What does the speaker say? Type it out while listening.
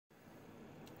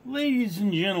Ladies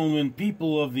and gentlemen,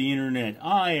 people of the internet,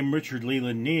 I am Richard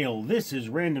Leland Neal. This is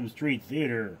Random Street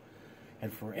Theater.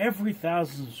 And for every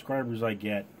 1,000 subscribers I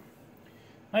get,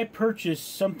 I purchase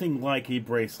something like a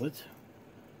bracelet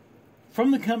from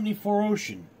the company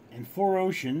 4Ocean. And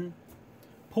 4Ocean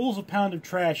pulls a pound of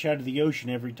trash out of the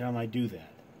ocean every time I do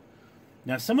that.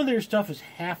 Now, some of their stuff is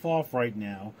half off right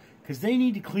now because they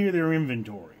need to clear their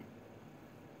inventory.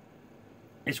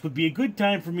 This would be a good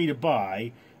time for me to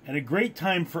buy, and a great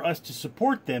time for us to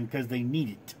support them because they need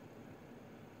it.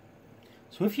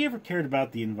 So if you ever cared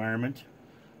about the environment,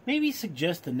 maybe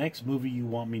suggest the next movie you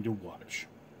want me to watch.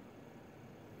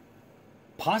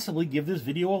 Possibly give this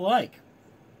video a like.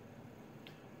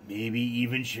 Maybe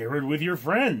even share it with your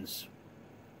friends.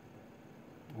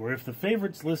 Or if the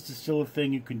favorites list is still a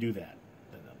thing, you can do that.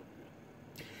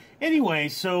 Anyway,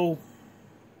 so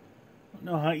I don't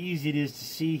know how easy it is to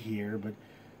see here, but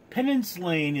Penance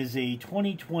Lane is a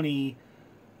 2020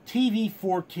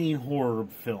 TV-14 horror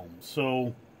film.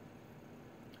 So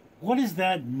what does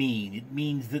that mean? It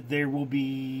means that there will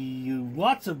be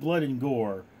lots of blood and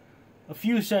gore, a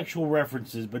few sexual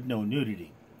references, but no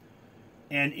nudity.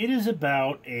 And it is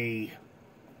about a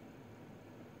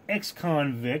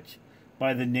ex-convict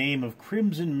by the name of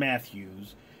Crimson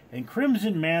Matthews. And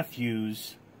Crimson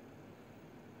Matthews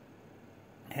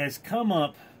has come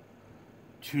up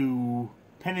to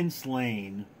Penance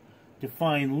Lane to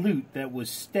find loot that was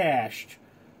stashed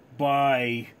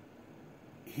by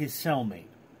his cellmate.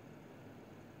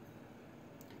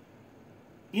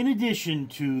 In addition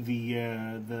to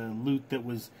the loot that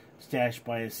was stashed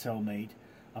by his cellmate,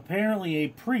 apparently a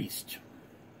priest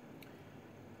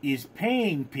is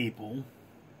paying people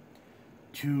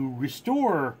to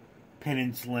restore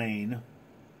Penance Lane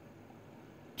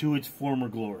to its former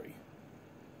glory.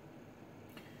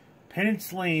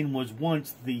 Penance Lane was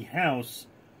once the house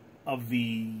of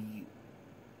the,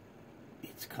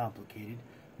 it's complicated,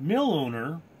 mill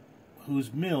owner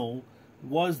whose mill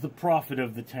was the prophet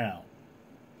of the town.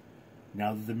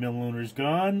 Now that the mill owner's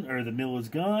gone, or the mill is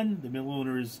gone, the mill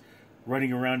owner is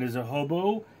running around as a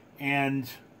hobo, and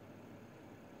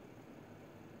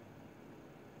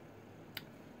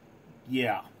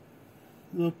yeah,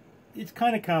 look, it's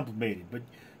kind of complicated, but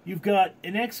you've got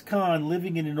an ex-con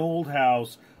living in an old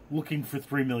house looking for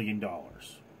 $3 million,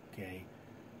 okay?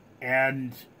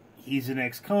 And he's an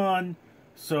ex-con,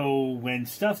 so when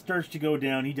stuff starts to go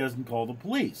down, he doesn't call the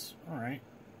police, all right?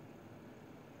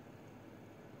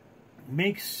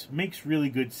 Makes really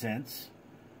good sense.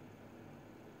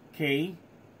 Okay,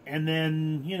 and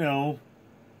then, you know,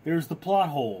 there's the plot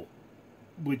hole,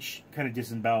 which kind of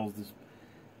disembowels this.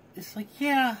 It's like,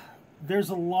 yeah, there's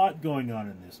a lot going on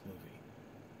in this movie,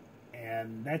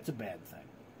 and that's a bad thing.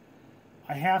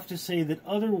 I have to say that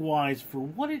otherwise, for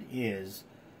what it is,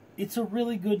 it's a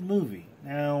really good movie.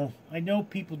 Now, I know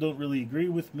people don't really agree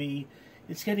with me.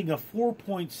 It's getting a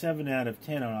 4.7 out of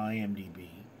 10 on IMDb.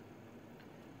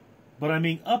 But I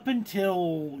mean, up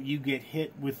until you get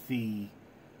hit with the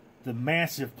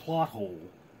massive plot hole,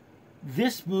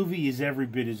 this movie is every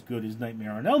bit as good as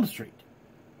Nightmare on Elm Street.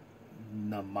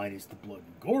 Not minus the blood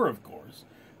and gore, of course.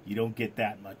 You don't get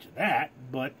that much of that,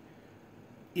 but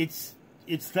it's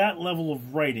that level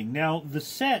of writing. Now, the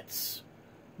sets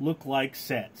look like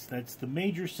sets. That's the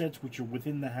major sets which are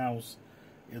within the house.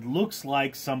 It looks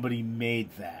like somebody made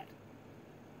that.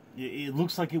 It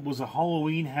looks like it was a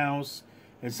Halloween house,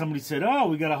 and somebody said, "Oh,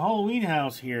 we got a Halloween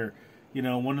house here." You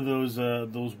know, one of those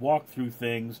walkthrough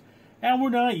things, and we're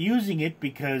not using it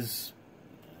because,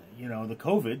 you know, the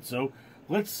COVID. So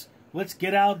let's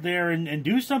get out there and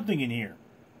do something in here.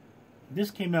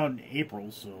 This came out in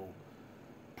April, so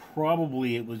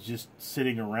probably it was just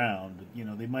sitting around. But, you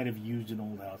know, they might have used an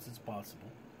old house. It's possible.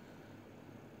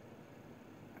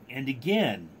 And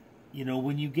again, you know,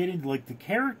 when you get into like the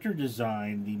character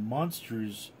design, the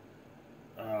monsters,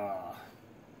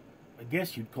 I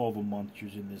guess you'd call them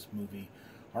monsters in this movie,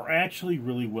 are actually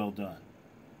really well done.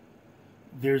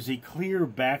 There's a clear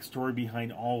backstory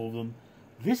behind all of them.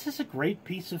 This is a great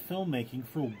piece of filmmaking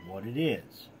for what it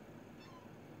is.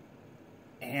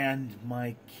 And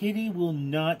my kitty will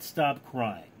not stop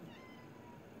crying.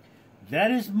 That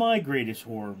is my greatest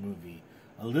horror movie.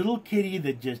 A little kitty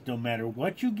that just, no matter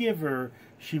what you give her,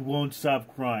 she won't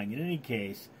stop crying. In any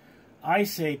case, I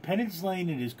say Penance Lane,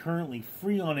 it is currently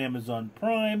free on Amazon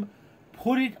Prime.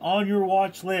 Put it on your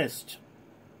watch list.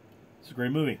 It's a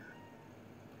great movie.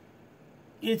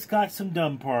 It's got some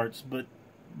dumb parts, but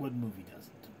what movie doesn't?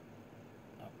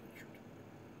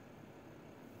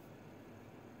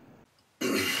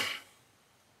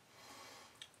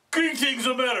 Greetings,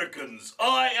 Americans.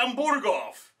 I am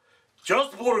Borgoff.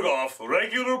 Just Borgoff,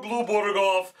 regular blue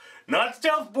Borgoff, not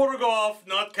stealth Borgoff,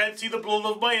 not can't see the blood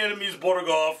of my enemies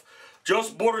Borgoff,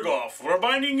 just Borgoff,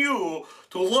 reminding you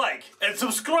to like and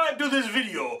subscribe to this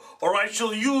video, or I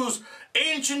shall use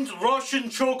ancient Russian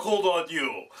chokehold on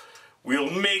you.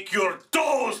 We'll make your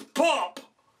toes pop!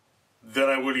 Then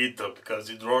I will eat them,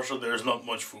 because in Russia there's not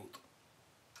much food.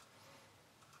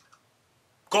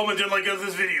 Comment and like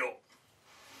this video.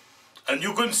 And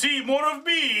you can see more of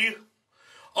me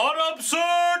on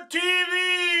Absurd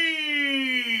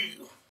TV!